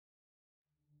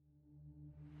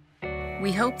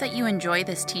We hope that you enjoy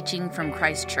this teaching from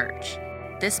Christ Church.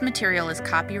 This material is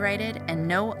copyrighted and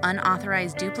no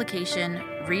unauthorized duplication,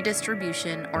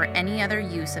 redistribution, or any other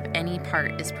use of any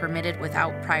part is permitted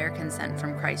without prior consent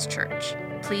from Christ Church.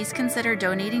 Please consider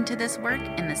donating to this work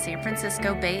in the San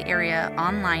Francisco Bay Area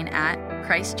online at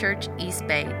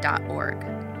christchurcheastbay.org.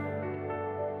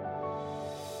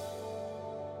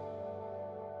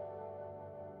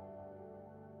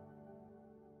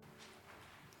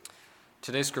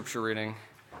 Today's scripture reading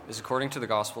is according to the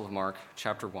Gospel of Mark,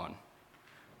 chapter 1,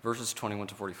 verses 21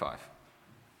 to 45.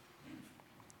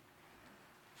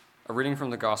 A reading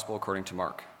from the Gospel according to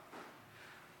Mark.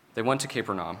 They went to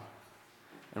Capernaum,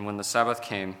 and when the Sabbath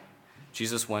came,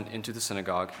 Jesus went into the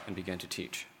synagogue and began to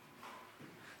teach.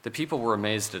 The people were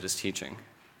amazed at his teaching,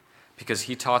 because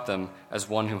he taught them as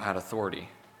one who had authority,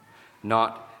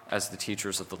 not as the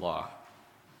teachers of the law.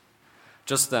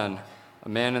 Just then, a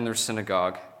man in their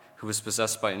synagogue, who was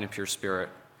possessed by an impure spirit,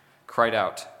 cried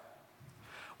out,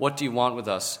 "What do you want with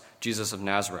us, Jesus of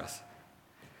Nazareth?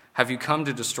 Have you come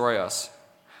to destroy us?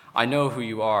 I know who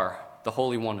you are, the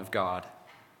Holy One of God."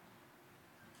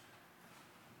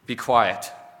 "Be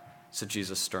quiet," said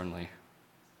Jesus sternly.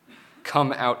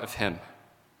 "Come out of him."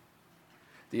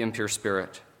 The impure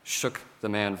spirit shook the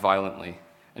man violently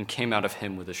and came out of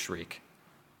him with a shriek.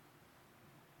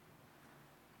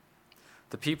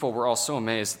 The people were all so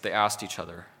amazed that they asked each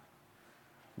other,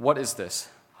 "What is this?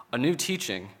 A new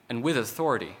teaching and with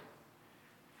authority.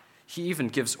 He even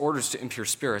gives orders to impure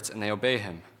spirits and they obey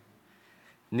him."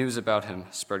 News about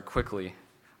him spread quickly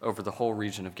over the whole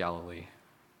region of Galilee.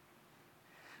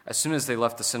 As soon as they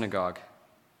left the synagogue,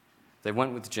 they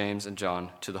went with James and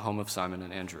John to the home of Simon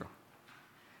and Andrew.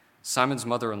 Simon's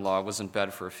mother-in-law was in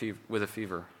bed with a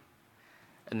fever,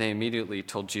 and they immediately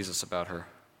told Jesus about her.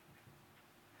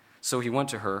 So he went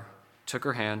to her, took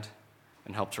her hand,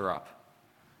 and helped her up.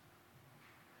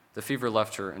 The fever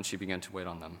left her, and she began to wait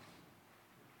on them.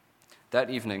 That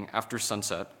evening, after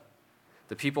sunset,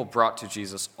 the people brought to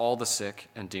Jesus all the sick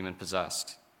and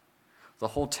demon-possessed. The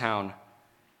whole town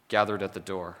gathered at the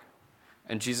door,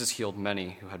 and Jesus healed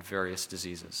many who had various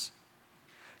diseases.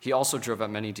 He also drove out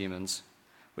many demons,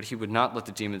 but he would not let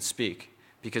the demons speak,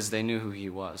 because they knew who he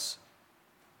was.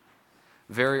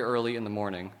 Very early in the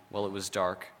morning, while it was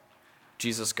dark,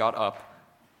 Jesus got up,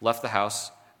 left the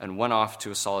house, and went off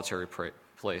to a solitary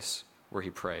place where he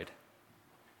prayed.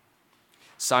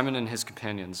 Simon and his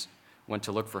companions went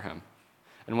to look for him,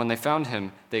 and when they found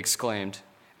him, they exclaimed,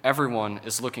 "Everyone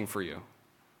is looking for you."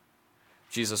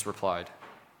 Jesus replied,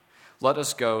 "Let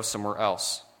us go somewhere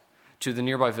else, to the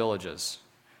nearby villages,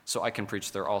 so I can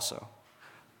preach there also.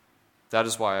 That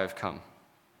is why I have come."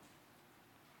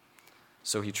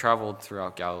 So he traveled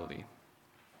throughout Galilee,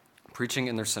 preaching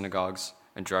in their synagogues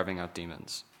and driving out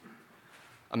demons.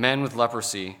 A man with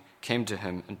leprosy came to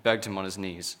him and begged him on his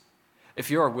knees, "If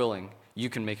you are willing,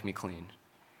 you can make me clean."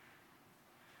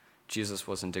 Jesus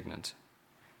was indignant.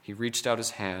 He reached out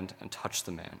his hand and touched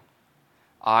the man.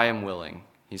 "I am willing,"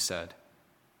 he said.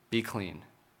 "Be clean."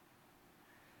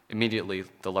 Immediately,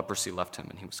 the leprosy left him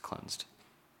and he was cleansed.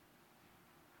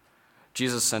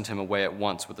 Jesus sent him away at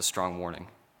once with a strong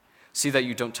warning. "See that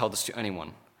you don't tell this to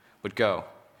anyone, but go,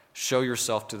 show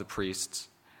yourself to the priests,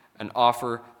 and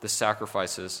offer the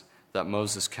sacrifices that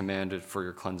Moses commanded for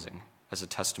your cleansing as a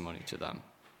testimony to them."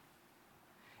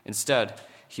 Instead,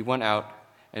 he went out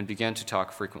and began to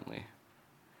talk freely,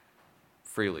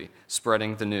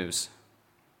 spreading the news.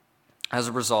 As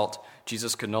a result,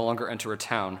 Jesus could no longer enter a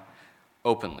town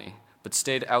openly, but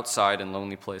stayed outside in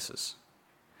lonely places.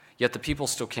 Yet the people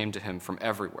still came to him from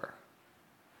everywhere.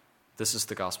 This is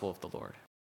the gospel of the Lord.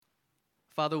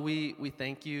 Father, we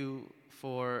thank you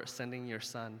for sending your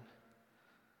Son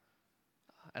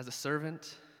as a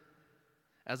servant,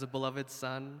 as a beloved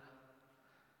Son,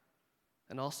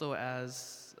 and also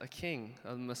as a king,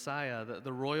 a Messiah,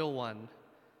 the royal one,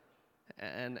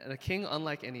 and a king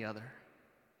unlike any other.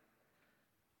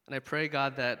 And I pray,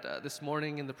 God, that this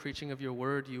morning in the preaching of your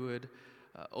word, you would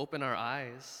open our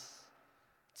eyes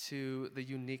to the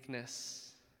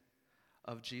uniqueness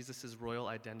of Jesus' royal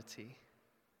identity.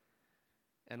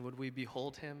 And would we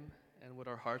behold him, and would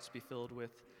our hearts be filled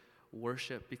with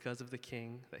worship because of the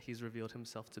King that he's revealed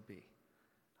himself to be.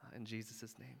 In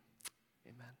Jesus' name,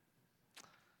 amen.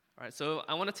 All right, so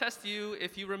I want to test you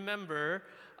if you remember,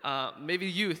 maybe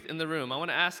youth in the room. I want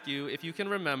to ask you if you can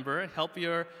remember, help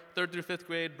your 3rd through 5th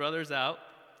grade brothers out.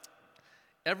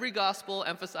 Every gospel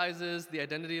emphasizes the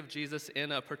identity of Jesus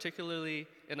in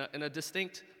a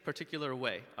distinct particular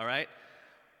way, all right?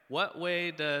 What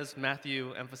way does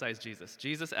Matthew emphasize Jesus?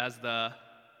 Jesus as the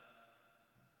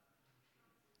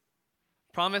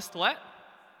promised what?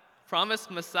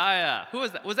 Promised Messiah. Who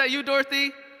was that? Was that you,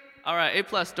 Dorothy? All right,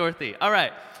 A+, Dorothy. All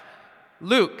right.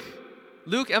 Luke.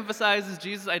 Luke emphasizes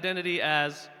Jesus' identity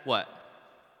as what?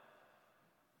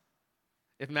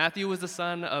 If Matthew was the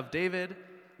son of David,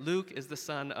 Luke is the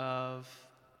son of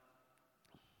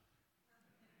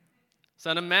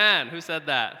man. Who said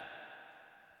that?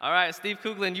 All right, Steve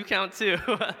Kuglin, you count too.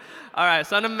 All right,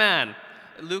 son of man.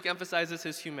 Luke emphasizes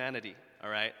his humanity, all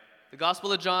right? The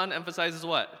Gospel of John emphasizes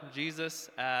what? Jesus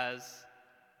as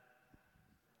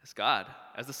God,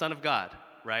 as the Son of God,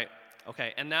 right?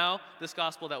 Okay, and now this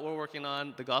gospel that we're working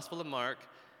on, the Gospel of Mark,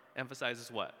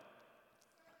 emphasizes what?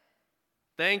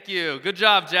 Thank you. Good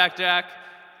job, Jack.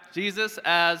 Jesus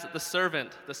as the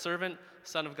servant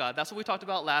Son of God. That's what we talked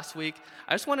about last week.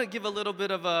 I just want to give a little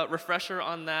bit of a refresher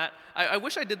on that. I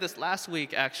wish I did this last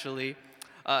week, actually.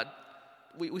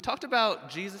 We talked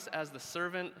about Jesus as the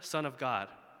servant Son of God,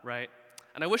 right?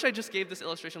 And I wish I just gave this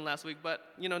illustration last week, but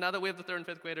now that we have the 3rd and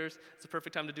 5th graders, it's the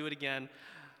perfect time to do it again.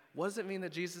 What does it mean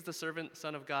that Jesus is the servant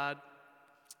Son of God?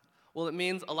 Well, it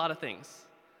means a lot of things.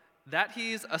 That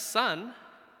he's a son,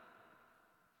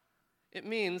 it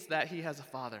means that he has a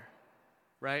father,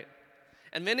 right?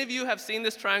 And many of you have seen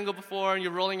this triangle before, and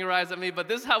you're rolling your eyes at me, but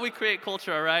this is how we create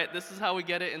culture, all right? This is how we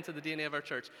get it into the DNA of our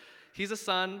church. He's a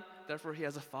son, therefore he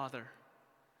has a father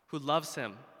who loves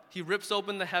him. He rips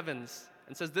open the heavens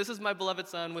and says, "This is my beloved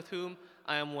son with whom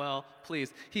I am well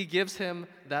pleased." He gives him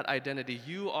that identity.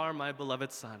 You are my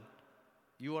beloved son.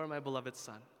 You are my beloved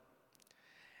son.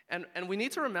 And we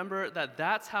need to remember that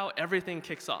that's how everything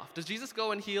kicks off. Does Jesus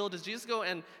go and heal? Does Jesus go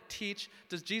and teach?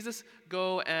 Does Jesus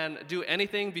go and do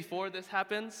anything before this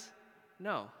happens?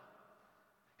 No.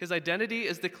 His identity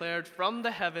is declared from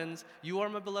the heavens. You are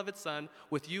my beloved son.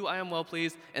 With you I am well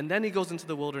pleased. And then he goes into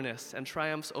the wilderness and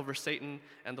triumphs over Satan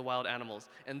and the wild animals.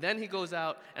 And then he goes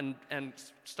out and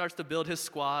starts to build his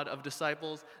squad of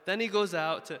disciples. Then he goes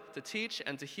out to teach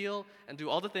and to heal and do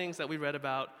all the things that we read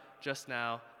about just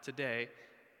now today.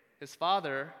 His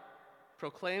father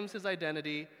proclaims his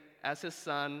identity as his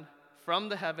son from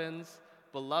the heavens,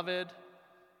 beloved,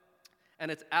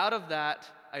 and it's out of that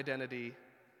identity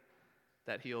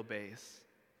that he obeys.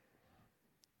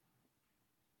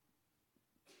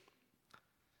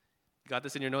 You got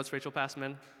this in your notes, Rachel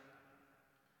Passman?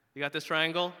 You got this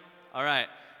triangle? All right.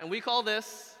 And we call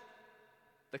this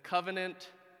the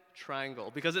covenant triangle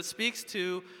because it speaks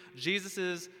to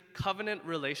Jesus' covenant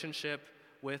relationship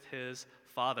with his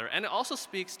Father. And it also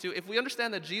speaks to, if we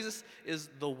understand that Jesus is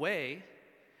the way,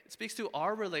 it speaks to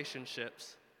our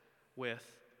relationships with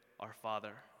our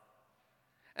Father.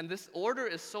 And this order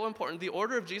is so important. The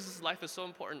order of Jesus' life is so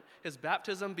important. His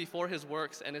baptism before his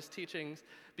works and his teachings,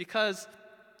 because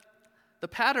the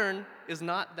pattern is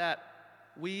not that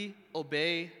we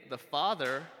obey the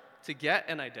Father to get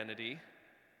an identity.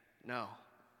 No.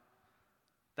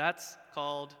 That's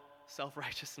called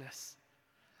self-righteousness.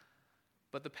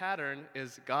 But the pattern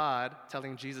is God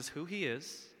telling Jesus who he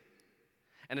is,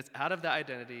 and it's out of that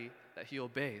identity that he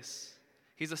obeys.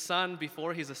 He's a son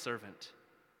before he's a servant.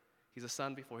 He's a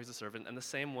son before he's a servant, and the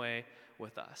same way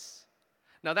with us.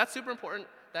 Now, that's super important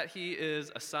that he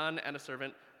is a son and a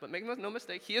servant, but make no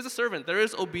mistake, he is a servant. There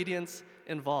is obedience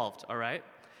involved, all right?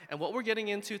 And what we're getting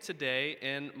into today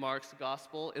in Mark's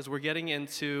gospel is we're getting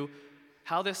into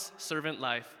how this servant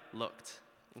life looked.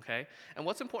 Okay? And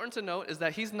what's important to note is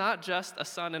that he's not just a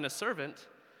son and a servant,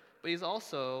 but he's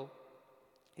also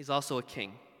a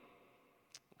king.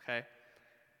 Okay?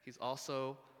 He's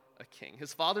also a king.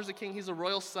 His father's a king. He's a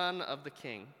royal son of the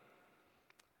king.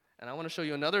 And I want to show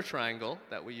you another triangle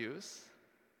that we use.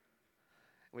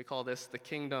 We call this the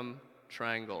kingdom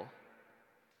triangle.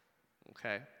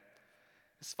 Okay?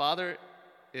 His father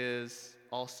is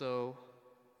also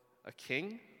a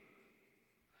king,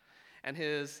 and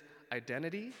his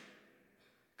identity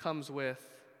comes with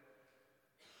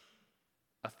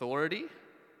authority,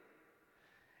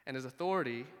 and his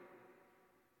authority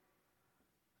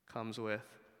comes with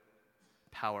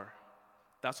power.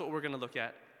 That's what we're going to look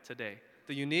at today.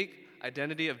 The unique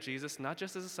identity of Jesus, not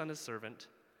just as a son and servant,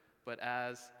 but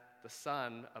as the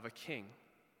son of a king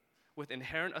with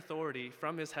inherent authority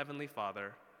from his heavenly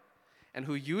Father, and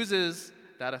who uses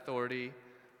that authority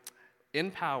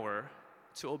in power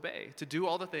to obey, to do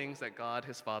all the things that God,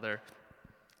 his Father,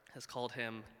 has called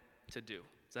him to do.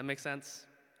 Does that make sense?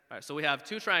 All right, so we have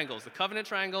two triangles, the covenant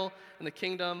triangle and the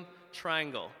kingdom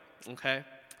triangle, okay?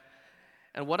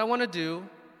 And what I want to do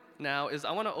now is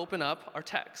I want to open up our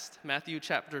text, Matthew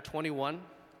chapter 21,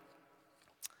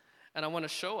 and I want to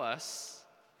show us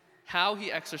how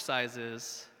he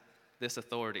exercises this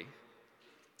authority.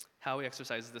 How he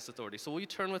exercises this authority. So will you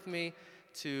turn with me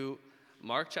to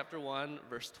Mark chapter 1,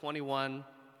 verse 21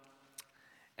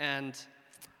 And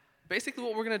basically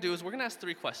what we're going to do is we're going to ask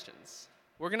 3 questions.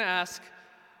 We're going to ask,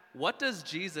 what does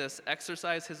Jesus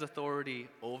exercise his authority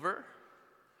over?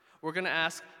 We're going to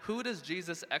ask, who does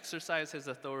Jesus exercise his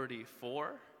authority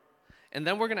for? And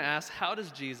then we're going to ask, how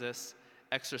does Jesus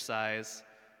exercise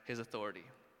his authority?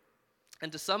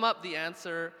 And to sum up the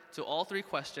answer to all 3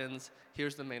 questions,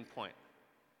 here's the main point.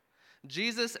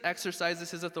 Jesus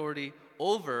exercises his authority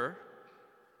over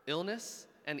illness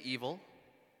and evil,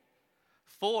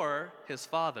 for his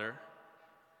Father,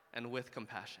 and with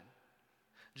compassion.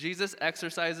 Jesus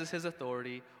exercises his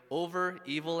authority over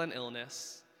evil and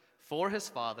illness, for his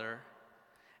Father,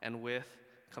 and with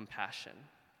compassion.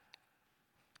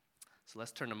 So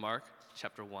let's turn to Mark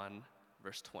chapter 1,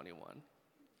 verse 21.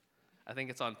 I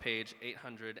think it's on page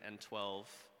 812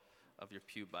 of your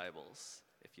pew Bibles,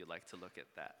 if you'd like to look at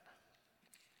that.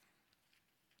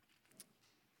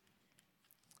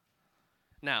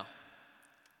 Now,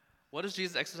 what does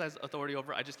Jesus exercise authority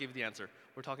over? I just gave you the answer.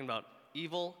 We're talking about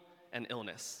evil and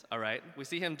illness, all right? We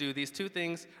see him do these 2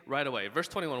 things right away. Verse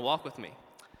 21, walk with me.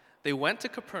 They went to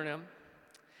Capernaum,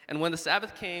 and when the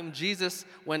Sabbath came, Jesus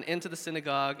went into the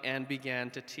synagogue and began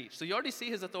to teach. So you already see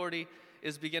his authority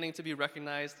is beginning to be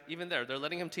recognized even there. They're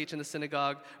letting him teach in the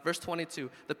synagogue. Verse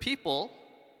 22, the people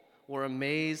were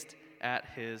amazed at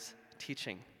his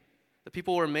teaching. The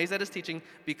people were amazed at his teaching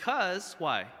because,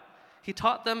 why? He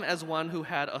taught them as one who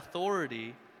had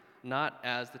authority, not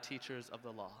as the teachers of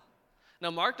the law. Now,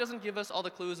 Mark doesn't give us all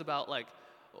the clues about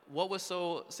what was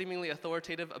so seemingly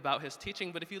authoritative about his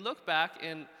teaching, but if you look back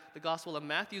in the Gospel of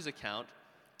Matthew's account,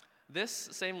 this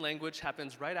same language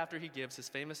happens right after he gives his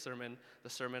famous sermon, the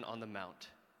Sermon on the Mount,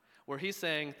 where he's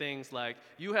saying things like,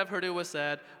 you have heard it was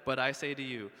said, but I say to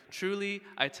you, truly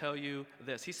I tell you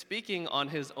this. He's speaking on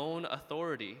his own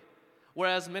authority.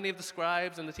 Whereas many of the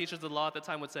scribes and the teachers of the law at the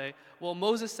time would say, well,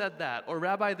 Moses said that, or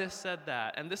Rabbi this said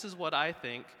that, and this is what I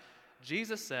think.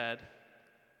 Jesus said,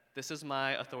 this is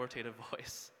my authoritative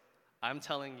voice. I'm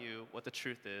telling you what the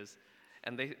truth is.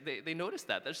 And they noticed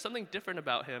that. There's something different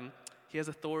about him. He has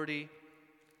authority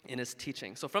in his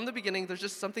teaching. So from the beginning, there's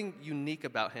just something unique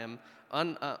about him,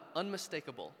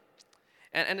 unmistakable.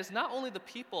 And it's not only the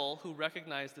people who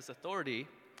recognize this authority,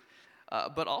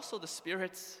 but also the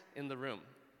spirits in the room.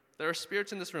 There are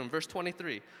spirits in this room. Verse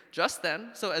 23, just then,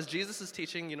 so as Jesus is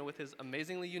teaching, with his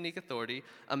amazingly unique authority,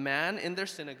 a man in their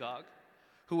synagogue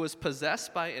who was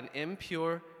possessed by an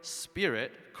impure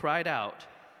spirit cried out,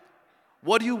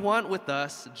 what do you want with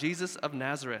us, Jesus of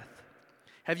Nazareth?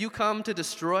 Have you come to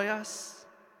destroy us?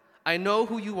 I know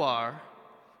who you are,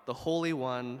 the Holy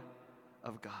One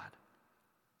of God.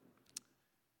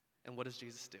 And what does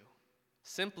Jesus do?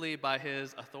 Simply by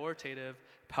his authoritative,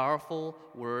 powerful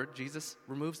word, Jesus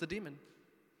removes the demon.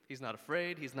 He's not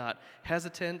afraid, he's not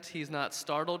hesitant, he's not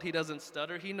startled, he doesn't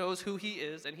stutter. He knows who he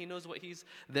is, and he knows what he's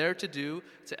there to do,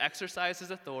 to exercise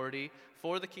his authority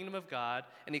for the kingdom of God,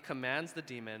 and he commands the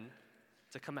demon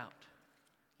to come out.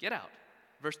 Get out.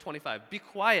 Verse 25, be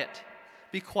quiet.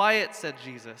 Be quiet, said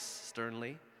Jesus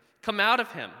sternly. Come out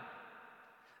of him.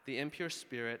 The impure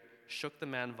spirit shook the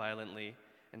man violently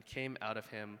and came out of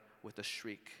him with a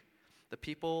shriek. The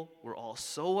people were all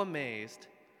so amazed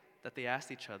that they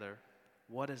asked each other,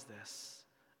 what is this?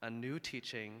 A new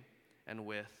teaching and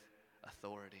with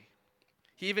authority.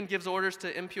 He even gives orders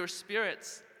to impure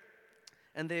spirits,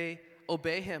 and they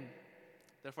obey him.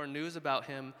 Therefore, news about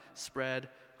him spread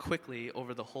quickly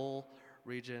over the whole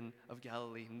region of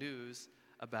Galilee, news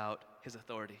about his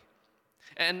authority.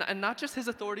 And not just his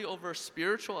authority over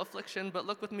spiritual affliction, but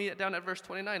look with me down at verse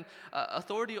 29,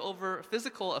 authority over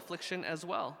physical affliction as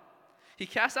well. He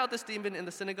cast out this demon in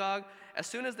the synagogue. As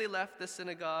soon as they left the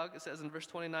synagogue, it says in verse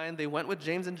 29, they went with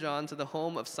James and John to the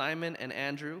home of Simon and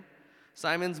Andrew.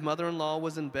 Simon's mother-in-law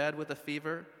was in bed with a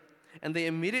fever, and they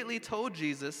immediately told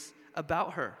Jesus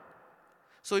about her.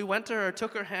 So he went to her,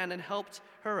 took her hand, and helped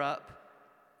her up.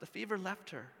 The fever left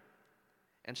her,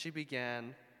 and she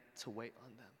began to wait on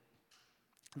them.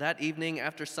 That evening,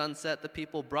 after sunset, the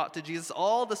people brought to Jesus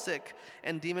all the sick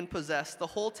and demon-possessed. The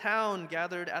whole town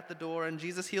gathered at the door, and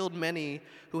Jesus healed many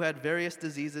who had various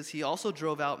diseases. He also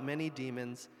drove out many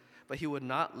demons, but he would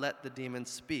not let the demons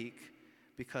speak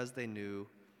because they knew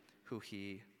who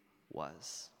he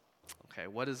was. Okay,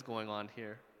 what is going on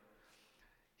here?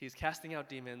 He's casting out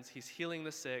demons, he's healing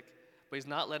the sick, but he's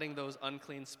not letting those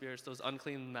unclean spirits, those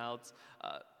unclean mouths,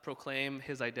 proclaim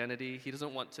his identity. He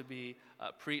doesn't want to be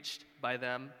preached by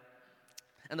them.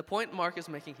 And the point Mark is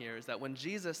making here is that when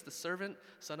Jesus, the servant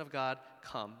Son of God,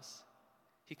 comes,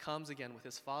 he comes again with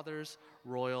his Father's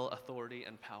royal authority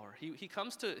and power. He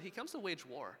comes to wage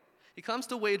war. He comes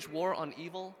to wage war on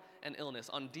evil and illness,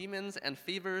 on demons and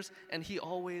fevers, and he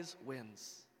always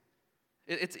wins.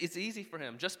 It's easy for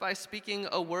him. Just by speaking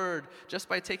a word, just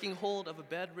by taking hold of a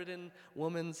bedridden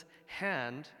woman's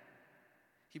hand,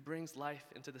 he brings life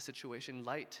into the situation,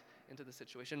 light into the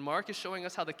situation. Mark is showing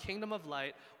us how the kingdom of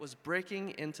light was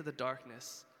breaking into the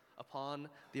darkness upon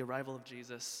the arrival of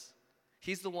Jesus.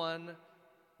 He's the one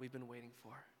we've been waiting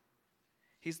for.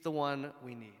 He's the one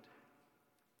we need.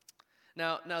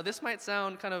 Now this might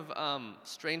sound kind of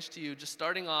strange to you, just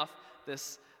starting off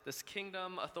this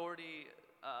kingdom authority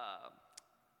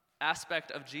aspect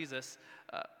of Jesus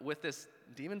with this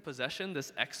demon possession,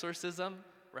 this exorcism,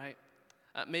 right?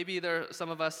 Maybe there are some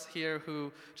of us here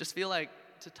who just feel like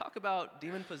to talk about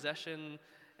demon possession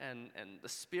and the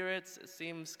spirits, it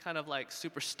seems kind of like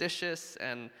superstitious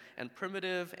and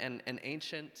primitive and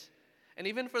ancient. And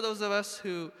even for those of us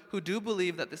who do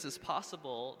believe that this is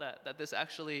possible, that this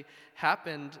actually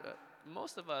happened,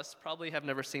 most of us probably have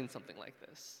never seen something like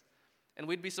this. And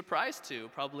we'd be surprised to,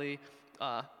 probably,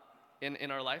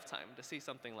 in our lifetime, to see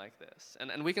something like this.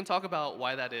 And we can talk about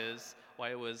why that is,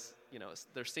 why it was,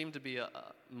 there seemed to be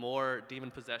more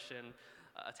demon possession,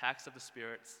 attacks of the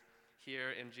spirits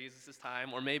here in Jesus'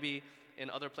 time, or maybe in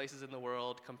other places in the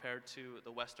world compared to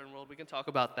the Western world. We can talk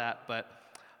about that, but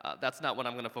that's not what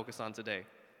I'm going to focus on today.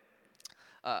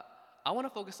 I want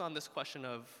to focus on this question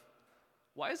of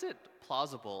why is it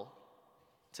plausible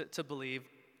to believe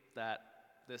that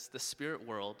the spirit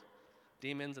world,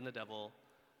 demons and the devil,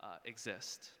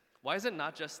 exist? Why is it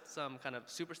not just some kind of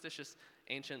superstitious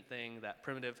ancient thing that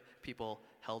primitive people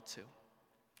held to?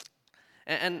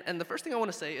 And the first thing I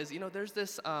want to say is, there's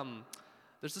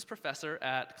this professor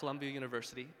at Columbia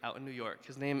University out in New York.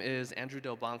 His name is Andrew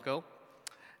Delbanco.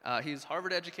 He's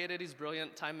Harvard educated. He's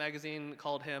brilliant. Time magazine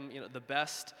called him, the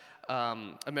best,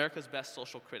 America's best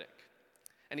social critic.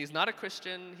 And he's not a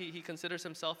Christian. He considers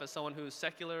himself as someone who's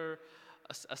secular,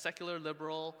 a secular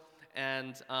liberal,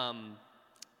 and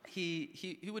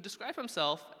he would describe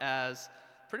himself as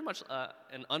pretty much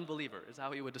an unbeliever is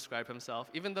how he would describe himself,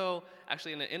 even though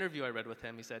actually in an interview I read with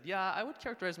him, he said, yeah, I would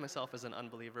characterize myself as an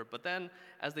unbeliever. But then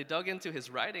as they dug into his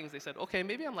writings, they said, okay,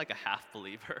 maybe I'm like a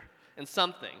half-believer in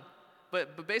something.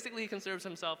 But basically he considers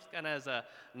himself kind of as a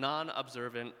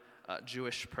non-observant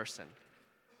Jewish person,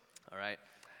 all right?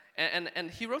 And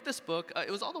he wrote this book,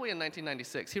 it was all the way in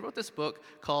 1996. He wrote this book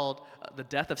called The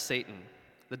Death of Satan.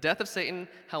 The Death of Satan,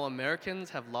 How Americans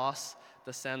Have Lost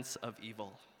the Sense of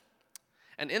Evil.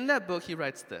 And in that book, he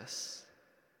writes this: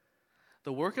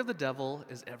 the work of the devil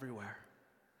is everywhere,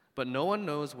 but no one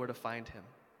knows where to find him.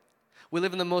 We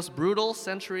live in the most brutal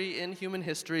century in human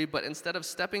history, but instead of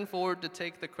stepping forward to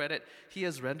take the credit, he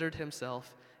has rendered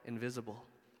himself invisible.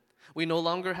 We no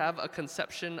longer have a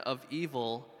conception of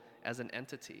evil as an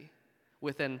entity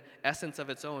with an essence of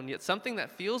its own, yet something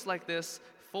that feels like this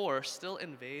force still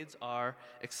invades our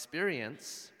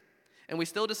experience, and we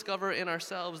still discover in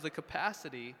ourselves the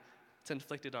capacity to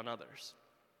inflict it on others.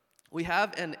 We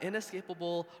have an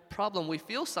inescapable problem. We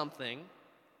feel something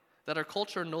that our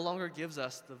culture no longer gives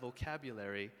us the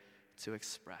vocabulary to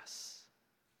express.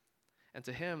 And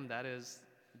to him, that is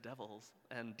devils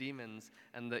and demons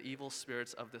and the evil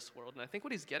spirits of this world. And I think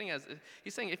what he's getting at is,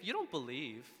 he's saying, if you don't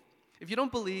believe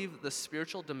the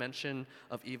spiritual dimension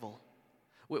of evil,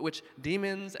 which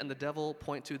demons and the devil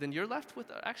point to, then you're left with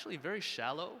actually very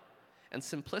shallow and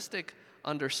simplistic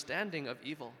understanding of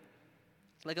evil.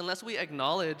 Like, unless we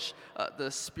acknowledge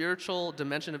the spiritual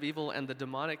dimension of evil and the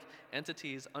demonic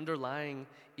entities underlying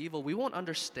evil, we won't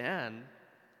understand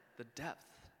the depth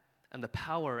and the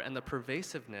power and the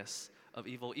pervasiveness of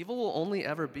evil. Evil will only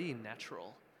ever be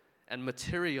natural and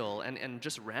material and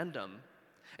just random.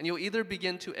 And you'll either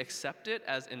begin to accept it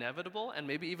as inevitable and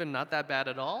maybe even not that bad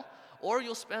at all, or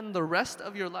you'll spend the rest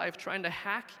of your life trying to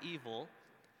hack evil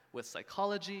with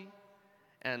psychology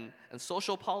and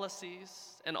social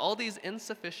policies and all these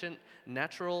insufficient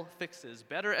natural fixes.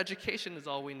 Better education is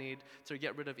all we need to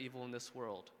get rid of evil in this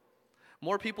world.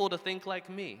 More people to think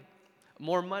like me.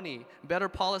 More money, better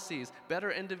policies,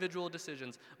 better individual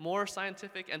decisions, more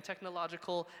scientific and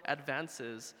technological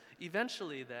advances.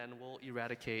 Eventually, then, will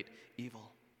eradicate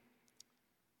evil.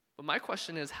 But my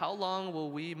question is, how long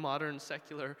will we modern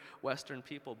secular Western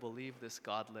people believe this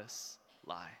godless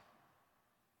lie?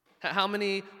 How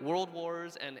many world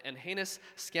wars and heinous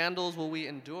scandals will we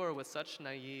endure with such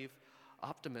naive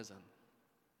optimism?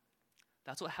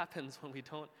 That's what happens when we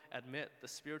don't admit the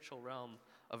spiritual realm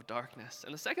of darkness.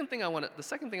 And the second thing I want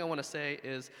to say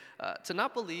is to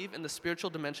not believe in the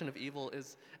spiritual dimension of evil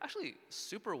is actually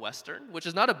super Western, which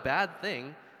is not a bad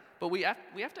thing, but we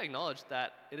have to acknowledge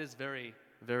that it is very,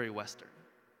 very Western.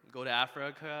 Go to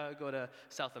Africa, go to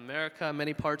South America,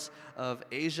 many parts of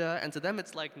Asia, and to them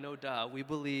it's like, no duh, we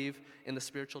believe in the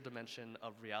spiritual dimension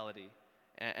of reality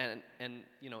and in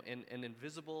an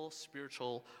invisible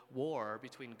spiritual war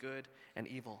between good and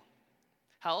evil.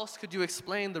 How else could you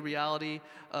explain the reality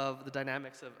of the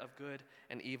dynamics of good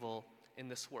and evil in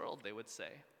this world, they would say?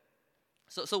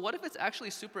 So what if it's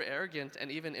actually super arrogant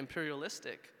and even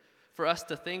imperialistic for us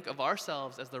to think of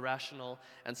ourselves as the rational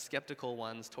and skeptical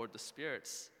ones toward the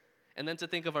spirits, and then to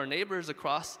think of our neighbors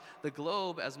across the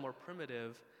globe as more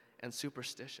primitive and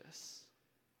superstitious?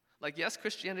 Like, yes,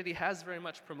 Christianity has very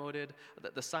much promoted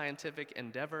the scientific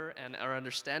endeavor and our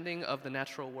understanding of the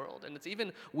natural world, and it's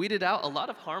even weeded out a lot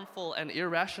of harmful and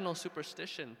irrational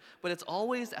superstition, but it's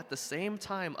always at the same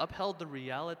time upheld the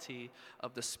reality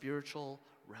of the spiritual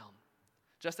realm.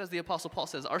 Just as the Apostle Paul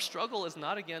says, our struggle is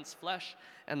not against flesh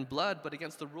and blood, but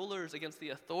against the rulers, against the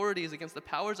authorities, against the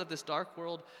powers of this dark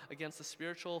world, against the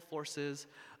spiritual forces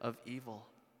of evil.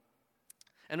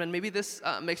 And then maybe this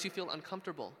makes you feel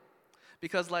uncomfortable,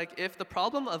 because if the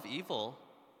problem of evil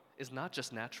is not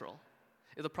just natural,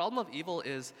 if the problem of evil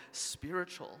is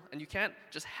spiritual, and you can't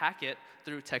just hack it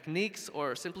through techniques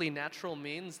or simply natural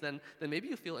means, then maybe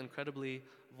you feel incredibly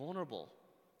vulnerable,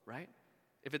 right?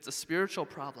 If it's a spiritual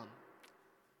problem.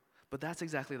 But that's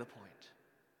exactly the point.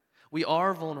 We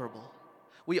are vulnerable.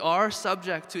 We are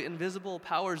subject to invisible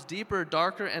powers deeper,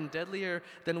 darker, and deadlier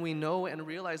than we know and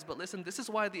realize. But listen, this is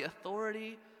why the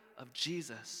authority of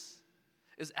Jesus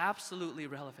is absolutely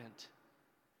relevant,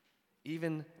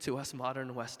 even to us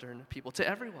modern Western people, to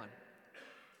everyone.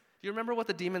 Do you remember what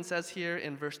the demon says here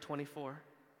in verse 24?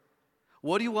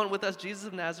 What do you want with us, Jesus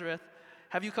of Nazareth?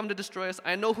 Have you come to destroy us?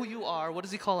 I know who you are. What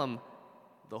does he call him?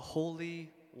 The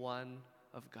Holy One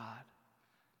of God.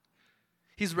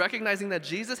 He's recognizing that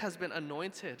Jesus has been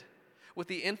anointed with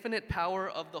the infinite power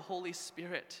of the Holy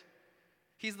Spirit.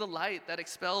 He's the light that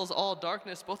expels all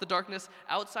darkness, both the darkness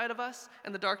outside of us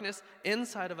and the darkness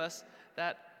inside of us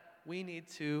that we need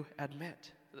to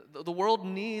admit. The world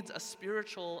needs a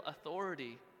spiritual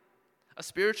authority, a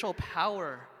spiritual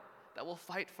power that will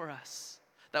fight for us,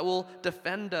 that will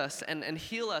defend us and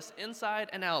heal us inside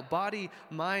and out, body,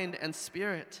 mind, and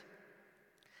spirit.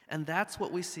 And that's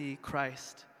what we see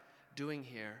Christ doing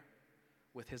here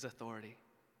with his authority.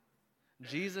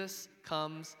 Jesus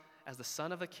comes as the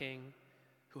Son of a King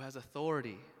who has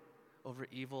authority over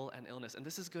evil and illness. And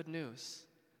this is good news.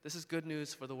 This is good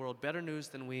news for the world, better news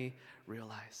than we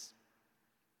realize.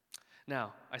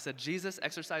 Now, I said Jesus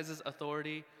exercises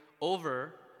authority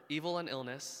over evil and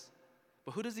illness,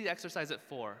 but who does he exercise it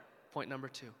for? Point number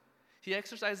 2. He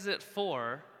exercises it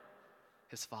for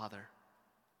his Father.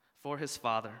 For his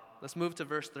Father. Let's move to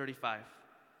verse 35.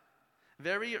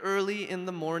 Very early in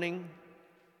the morning,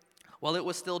 while it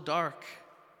was still dark,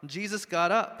 Jesus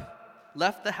got up,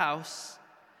 left the house,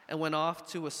 and went off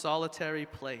to a solitary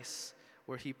place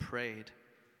where he prayed.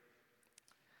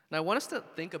 Now, I want us to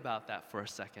think about that for a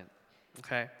second,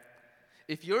 okay?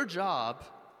 If your job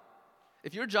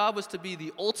was to be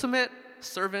the ultimate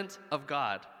servant of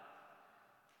God,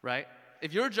 right?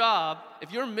 If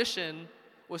your mission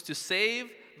was to save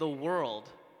the world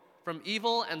from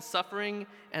evil and suffering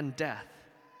and death,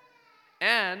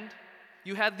 and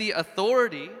you had the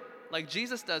authority, like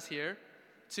Jesus does here,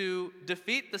 to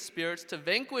defeat the spirits, to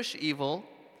vanquish evil,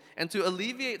 and to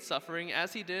alleviate suffering,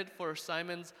 as he did for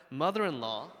Simon's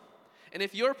mother-in-law. And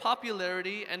if your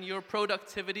popularity and your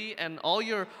productivity and all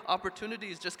your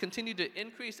opportunities just continue to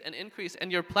increase,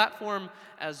 and your platform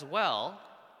as well,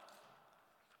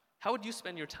 how would you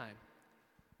spend your time?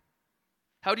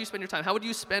 How would you spend your time? How would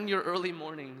you spend your early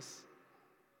mornings?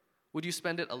 Would you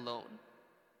spend it alone?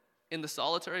 In the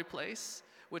solitary place,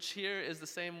 which here is the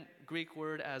same Greek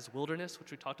word as wilderness,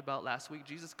 which we talked about last week.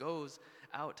 Jesus goes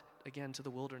out again to the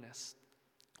wilderness.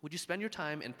 Would you spend your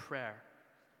time in prayer?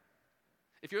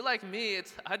 If you're like me,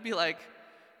 I'd be like,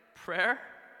 prayer?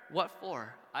 What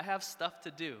for? I have stuff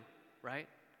to do, right?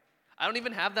 I don't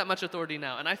even have that much authority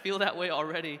now, and I feel that way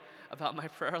already about my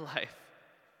prayer life.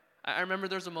 I remember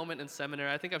there was a moment in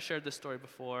seminary, I think I've shared this story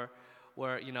before,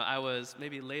 where I was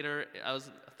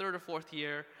third or fourth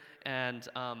year, and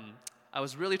I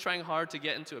was really trying hard to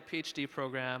get into a PhD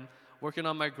program, working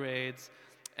on my grades,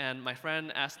 and my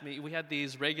friend asked me, we had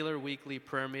these regular weekly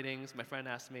prayer meetings. My friend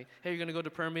asked me, hey, you're going to go to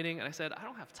prayer meeting? And I said, I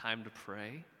don't have time to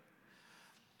pray.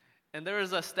 And there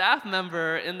was a staff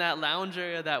member in that lounge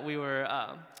area that we were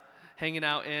hanging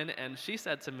out in, and she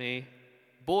said to me,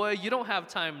 boy, you don't have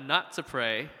time not to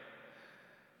pray.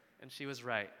 And she was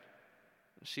right.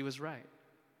 She was right.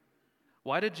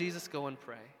 Why did Jesus go and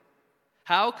pray?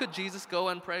 How could Jesus go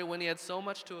and pray when he had so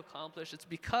much to accomplish? It's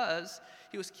because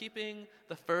he was keeping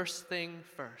the first thing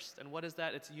first. And what is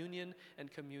that? It's union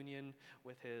and communion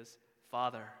with his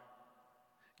Father.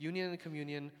 union and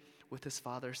communion with his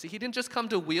Father. See, he didn't just come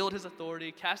to wield his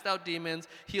authority, cast out demons,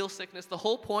 heal sickness. The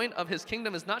whole point of his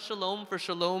kingdom is not shalom for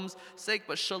shalom's sake,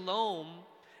 but shalom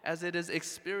as it is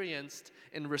experienced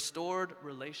in restored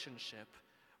relationship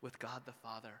with God the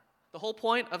Father. The whole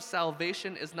point of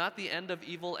salvation is not the end of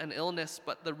evil and illness,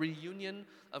 but the reunion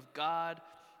of God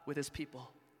with his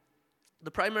people.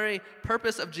 The primary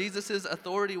purpose of Jesus'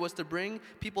 authority was to bring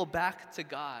people back to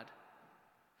God.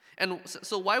 And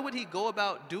so why would he go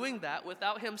about doing that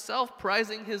without himself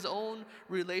prizing his own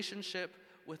relationship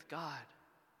with God?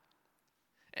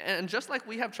 And just like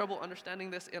we have trouble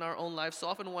understanding this in our own lives, so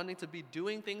often wanting to be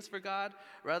doing things for God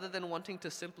rather than wanting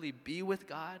to simply be with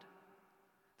God,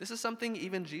 this is something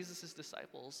even Jesus'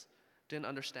 disciples didn't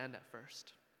understand at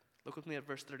first. Look with me at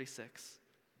verse 36.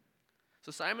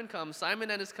 So Simon comes.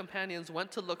 Simon and his companions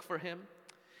went to look for him.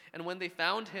 And when they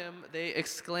found him, they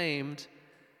exclaimed,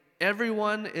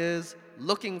 "Everyone is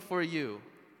looking for you."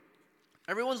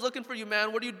 Everyone's looking for you,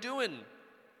 man. What are you doing?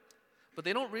 But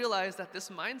they don't realize that this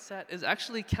mindset is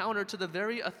actually counter to the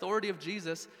very authority of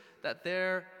Jesus that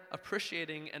they're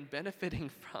appreciating and benefiting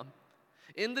from.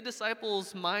 In the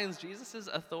disciples' minds, Jesus'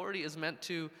 authority is meant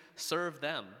to serve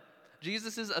them.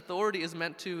 Jesus' authority is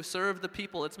meant to serve the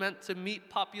people. It's meant to meet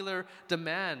popular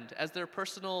demand as their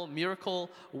personal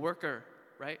miracle worker,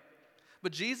 right?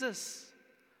 But Jesus,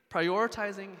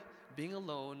 prioritizing being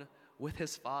alone with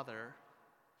his Father,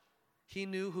 he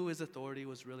knew who his authority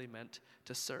was really meant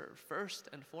to serve. First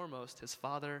and foremost, his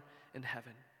Father in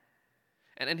heaven.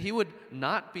 And he would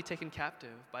not be taken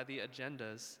captive by the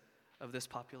agendas of this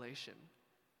population.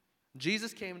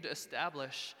 Jesus came to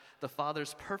establish the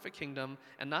Father's perfect kingdom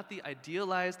and not the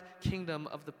idealized kingdom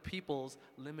of the people's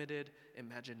limited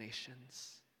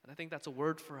imaginations. And I think that's a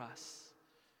word for us.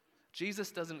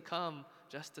 Jesus doesn't come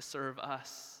just to serve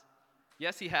us.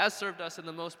 Yes, he has served us in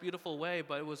the most beautiful way,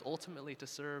 but it was ultimately to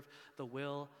serve the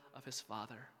will of his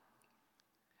Father.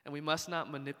 And we must not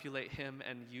manipulate him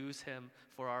and use him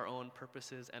for our own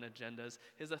purposes and agendas.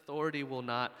 His authority will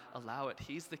not allow it.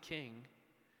 He's the king,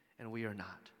 and we are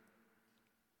not.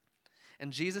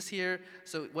 And Jesus here,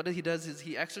 so what he does is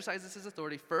he exercises his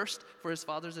authority first for his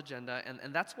Father's agenda,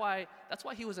 and that's why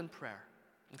he was in prayer,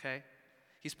 okay?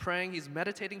 He's praying, he's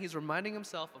meditating, he's reminding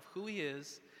himself of who he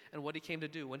is and what he came to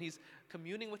do. When he's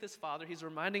communing with his Father, he's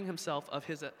reminding himself of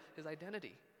his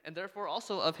identity, and therefore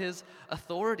also of his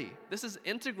authority. This is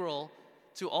integral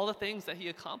to all the things that he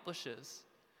accomplishes.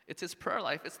 It's his prayer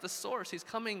life, it's the source. He's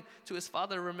coming to his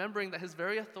Father, remembering that his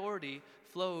very authority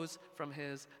flows from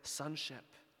his sonship,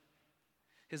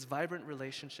 his vibrant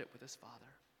relationship with his Father.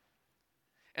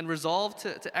 And resolved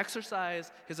to exercise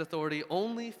his authority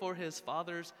only for his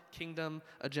Father's kingdom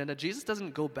agenda. Jesus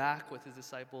doesn't go back with his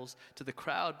disciples to the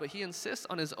crowd, but he insists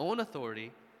on his own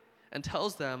authority and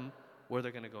tells them where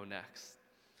they're going to go next.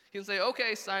 He can say,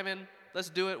 "Okay, Simon, let's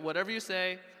do it. Whatever you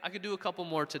say. I could do a couple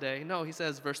more today." No, he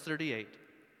says, verse 38.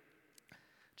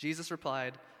 Jesus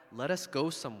replied, "Let us go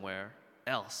somewhere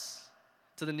else,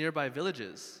 to the nearby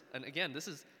villages." And again,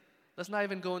 let's not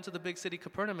even go into the big city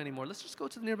Capernaum anymore. Let's just go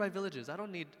to the nearby villages. I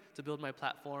don't need to build my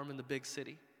platform in the big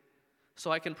city.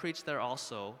 So I can preach there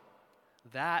also.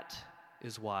 That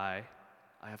is why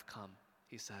I have come,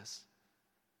 he says.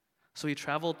 So he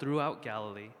traveled throughout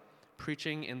Galilee,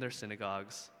 preaching in their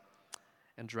synagogues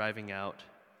and driving out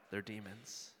their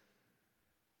demons.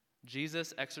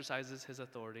 Jesus exercises his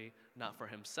authority not for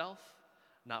himself,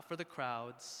 not for the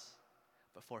crowds,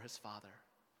 but for his Father.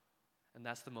 And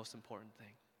that's the most important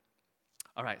thing.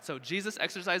 All right, so Jesus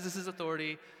exercises his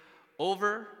authority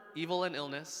over evil and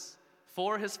illness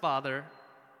for his Father.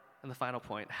 And the final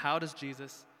point, how does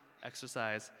Jesus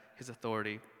exercise his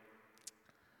authority?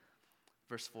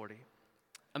 Verse 40.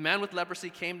 A man with leprosy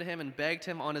came to him and begged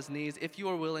him on his knees, "If you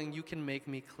are willing, you can make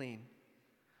me clean."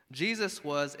 Jesus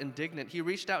was indignant. He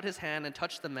reached out his hand and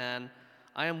touched the man.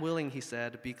 "I am willing," he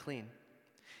said, "be clean."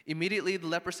 Immediately the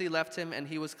leprosy left him and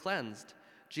he was cleansed.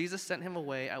 Jesus sent him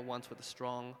away at once with a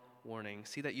strong warning.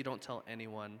 See that you don't tell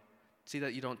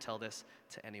this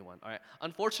to anyone. All right.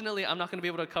 Unfortunately, I'm not going to be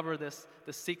able to cover the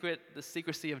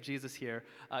secrecy of Jesus here.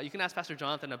 You can ask Pastor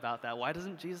Jonathan about that. Why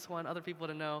doesn't Jesus want other people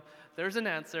to know? There's an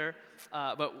answer,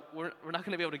 but we're not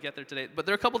going to be able to get there today. But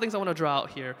there are a couple things I want to draw out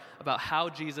here about how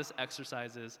Jesus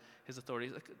exercises his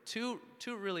authority. Two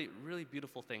really, really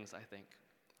beautiful things, I think.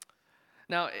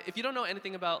 Now, if you don't know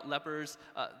anything about lepers,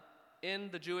 in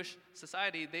the Jewish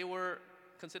society, they were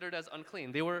considered as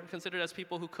unclean. They were considered as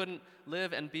people who couldn't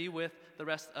live and be with the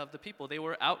rest of the people. They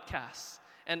were outcasts.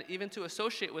 And even to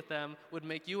associate with them would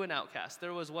make you an outcast.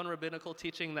 There was one rabbinical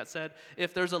teaching that said,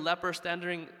 if there's a leper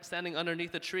standing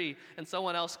underneath a tree and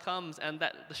someone else comes and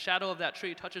that the shadow of that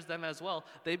tree touches them as well,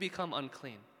 they become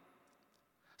unclean.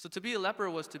 So to be a leper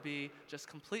was to be just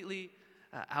completely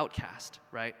outcast,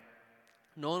 right?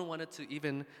 No one wanted to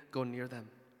even go near them.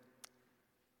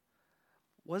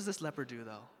 What does this leper do,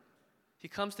 though? He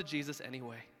comes to Jesus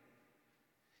anyway.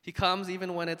 He comes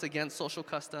even when it's against social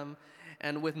custom,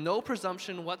 and with no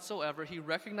presumption whatsoever, he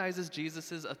recognizes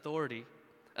Jesus' authority.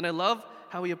 And I love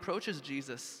how he approaches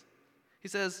Jesus. He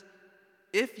says,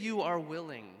 "If you are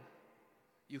willing,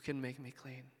 you can make me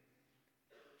clean."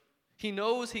 He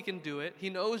knows he can do it. He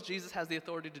knows Jesus has the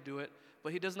authority to do it,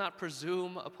 but he does not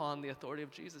presume upon the authority of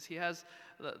Jesus. He has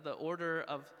the order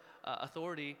of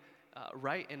authority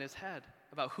right in his head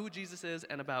about who Jesus is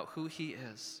and about who he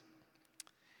is.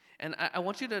 And I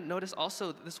want you to notice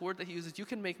also this word that he uses, "you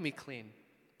can make me clean."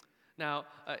 Now,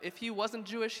 if he wasn't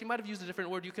Jewish, he might have used a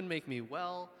different word. "You can make me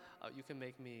well," "you can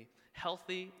make me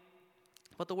healthy."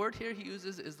 But the word here he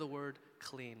uses is the word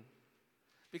 "clean,"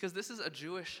 because this is a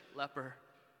Jewish leper.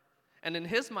 And in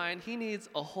his mind, he needs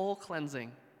a whole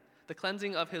cleansing. The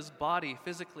cleansing of his body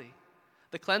physically,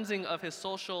 the cleansing of his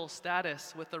social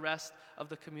status with the rest of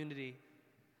the community.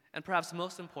 And perhaps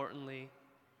most importantly,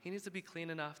 he needs to be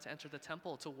clean enough to enter the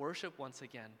temple, to worship once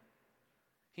again.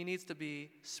 He needs to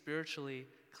be spiritually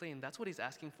clean. That's what he's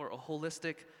asking for, a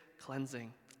holistic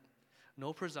cleansing.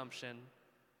 No presumption,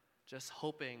 just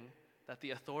hoping that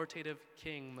the authoritative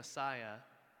king, Messiah,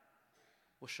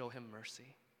 will show him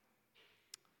mercy.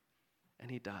 And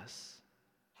he does.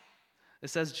 It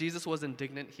says Jesus was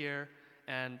indignant here,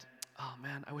 and oh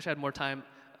man, I wish I had more time.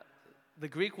 The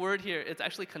Greek word here, it's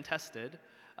actually contested.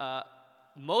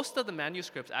 Most of the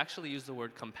manuscripts actually use the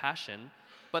word compassion,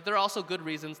 but there are also good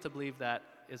reasons to believe that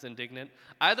is indignant.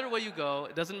 Either way you go,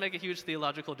 it doesn't make a huge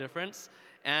theological difference,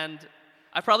 and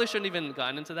I probably shouldn't even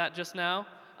gotten into that just now.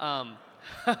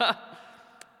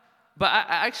 But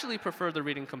I actually prefer the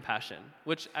reading compassion,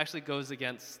 which actually goes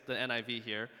against the NIV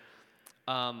here.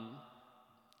 I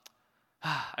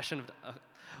shouldn't have.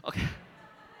 Okay.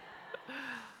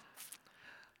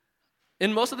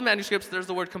 In most of the manuscripts, there's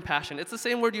the word compassion. It's the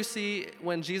same word you see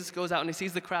when Jesus goes out and he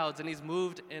sees the crowds and he's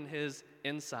moved in his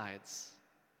insides.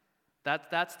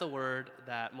 That's the word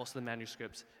that most of the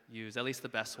manuscripts use, at least the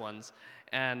best ones.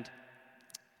 And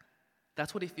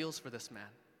that's what he feels for this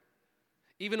man,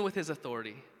 even with his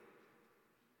authority.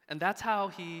 And that's how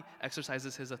he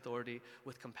exercises his authority,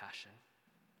 with compassion.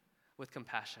 With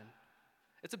compassion.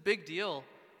 It's a big deal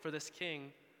for this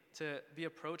king to be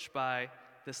approached by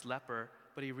this leper,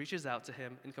 but he reaches out to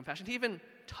him in compassion. He even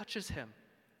touches him.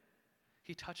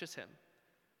 He touches him.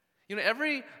 You know,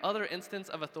 every other instance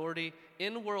of authority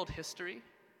in world history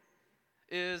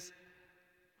is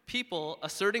people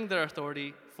asserting their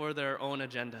authority for their own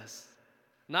agendas,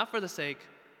 not for the sake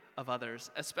of others,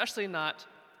 especially not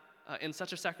in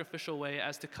such a sacrificial way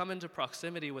as to come into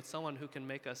proximity with someone who can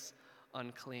make us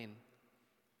unclean.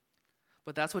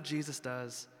 But that's what Jesus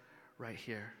does right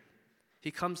here.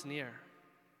 He comes near.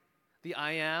 The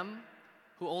I am,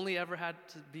 who only ever had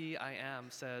to be I am,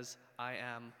 says, "I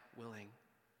am willing."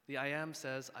 The I am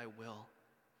says, "I will."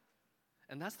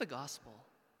 And that's the gospel.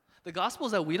 The gospel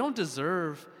is that we don't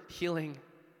deserve healing.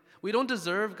 We don't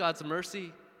deserve God's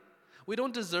mercy. We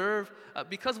don't deserve,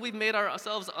 because we've made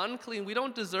ourselves unclean, we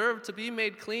don't deserve to be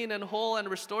made clean and whole and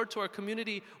restored to our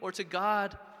community or to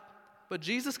God. But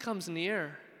Jesus comes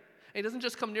near. And he doesn't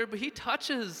just come near, but he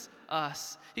touches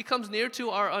us. He comes near to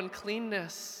our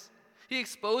uncleanness. He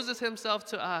exposes himself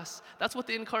to us. That's what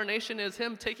the incarnation is,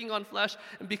 him taking on flesh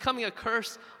and becoming a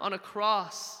curse on a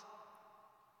cross.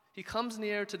 He comes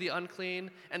near to the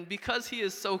unclean, and because he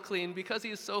is so clean, because he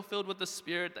is so filled with the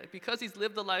Spirit, that because he's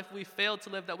lived the life we failed to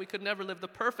live, that we could never live the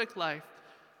perfect life,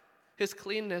 his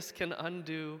cleanness can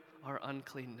undo our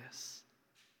uncleanness.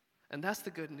 And that's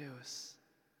the good news.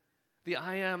 The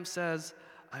I am says,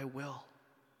 "I will."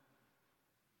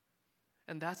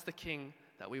 And that's the king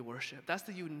that we worship. That's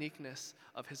the uniqueness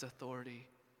of his authority,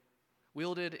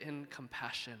 wielded in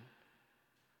compassion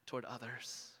toward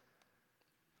others.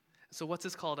 So what's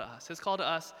his call to us? His call to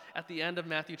us at the end of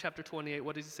Matthew chapter 28,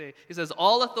 what does he say? He says,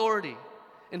 "All authority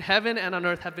in heaven and on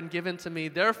earth have been given to me.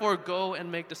 Therefore go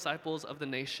and make disciples of the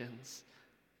nations,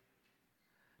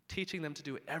 teaching them to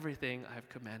do everything I have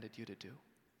commanded you to do."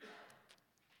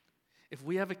 If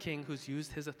we have a king who's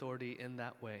used his authority in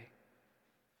that way,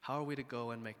 how are we to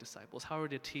go and make disciples? How are we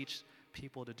to teach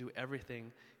people to do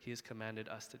everything he has commanded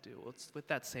us to do? Well, it's with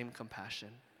that same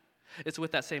compassion. It's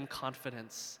with that same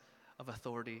confidence of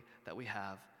authority that we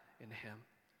have in him.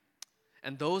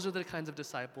 And those are the kinds of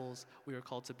disciples we are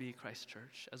called to be, Christ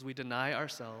Church, as we deny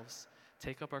ourselves,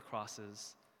 take up our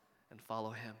crosses, and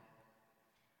follow him.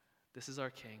 This is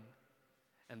our king,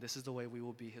 and this is the way we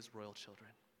will be his royal children.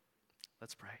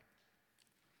 Let's pray.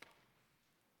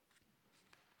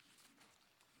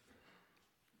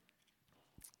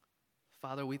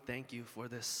 Father, we thank you for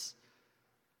this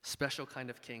special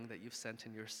kind of king that you've sent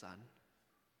in your Son.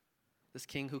 This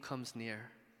king who comes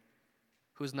near,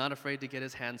 who is not afraid to get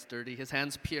his hands dirty, his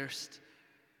hands pierced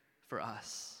for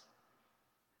us.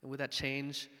 And would that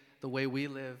change the way we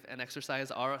live and exercise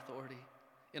our authority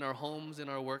in our homes, in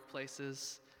our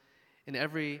workplaces, in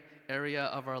every area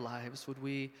of our lives? Would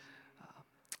we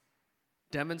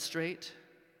demonstrate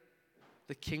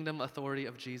the kingdom authority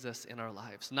of Jesus in our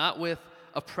lives, not with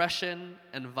oppression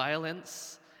and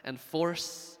violence and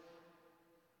force,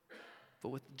 but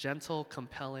with gentle,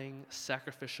 compelling,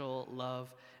 sacrificial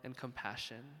love and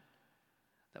compassion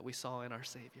that we saw in our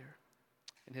Savior.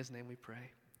 In his name we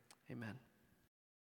pray. Amen.